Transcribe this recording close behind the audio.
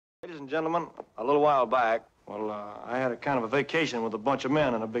and gentlemen, a little while back, I had a kind of a vacation with a bunch of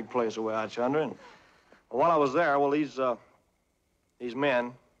men in a big place away out yonder, and while I was there, these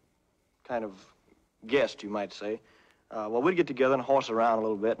men, kind of guests, you might say, we'd get together and horse around a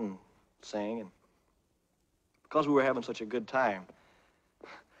little bit and sing, and because we were having such a good time,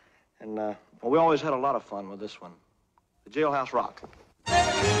 and we always had a lot of fun with this one, the Jailhouse Rock.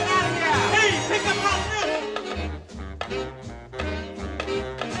 Hey, pick up rock rhythm!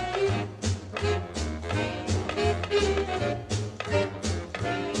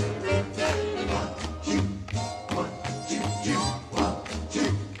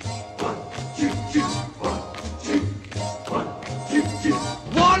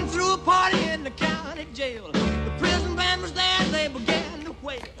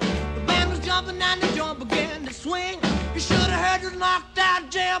 And the joint began to swing. You should have heard the knocked out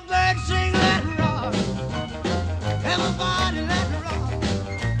jailbird sing. Let it rock. Everybody let it rock.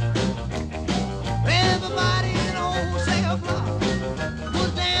 Everybody in the whole cell block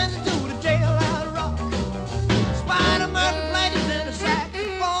was dancing to the jailhouse rock. Spider Murphy played it in a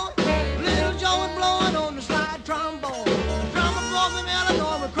saxophone. Little Joe was blowing on the slide trombone. The drummer blow from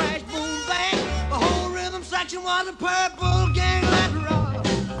Illinois with crash, boom, bang. The whole rhythm section was a purple gang. Let it rock.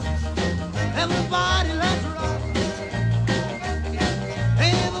 Everybody let's rock.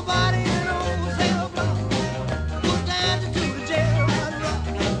 Everybody in the old cell block was dancing to the jailhouse rock.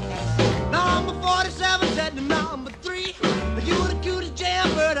 Number 47 said to number 3, "You the cutest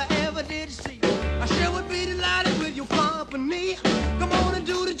jailbird I ever did see. I sure would be delighted with your company. Come on and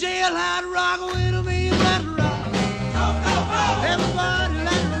do the jailhouse rock with me. Let's rock. Everybody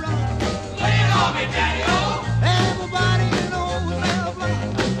let's rock. Lay it on me, Daddy-O. Everybody in the old cell block.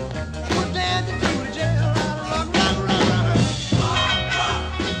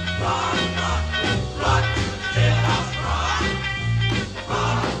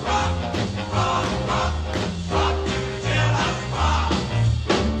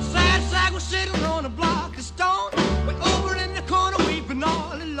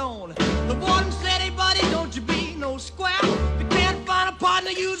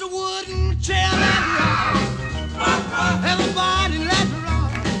 Use a wooden chair and rock. Rock, rock. Everybody let's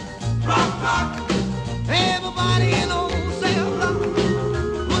rock. Rock, rock. Everybody in the old cell block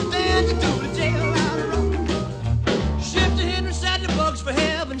was dancing to the jailhouse rock. Shifter Henry said the bugs for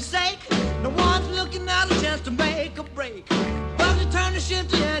heaven's sake. No one's looking out a chance to make a break. Bugsy turned to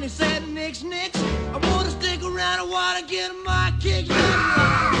Shifter and he said, "Nix, nix. I want to stick around. I want to get my kicks." Let's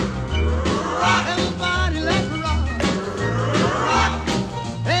rock. Rock. Everybody let's rock.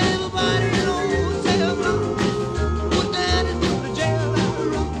 Everybody in the old cell block was dancing to the jailhouse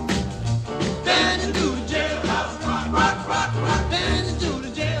rock. Dancing to the jailhouse rock, rock, rock, rock. Dancing to the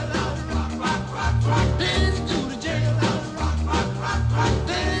jailhouse rock, rock, rock, rock. Dancing to the jailhouse rock, rock, rock, rock.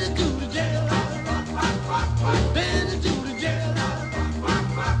 Dancing to the jailhouse rock, rock, rock, rock. Dancing to the jailhouse rock, rock,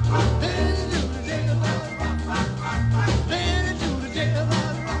 rock, rock. Dancing to the jailhouse rock, rock, rock, rock. Dancing to the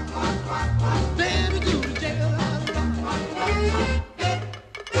jailhouse rock, rock, rock, rock. Dancing to the jailhouse rock, rock, rock, rock.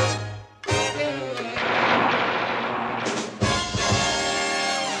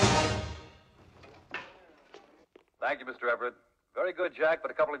 Thank you, Mr. Everett. Very good, Jack, but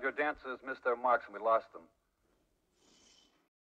a couple of your dancers missed their marks and we lost them.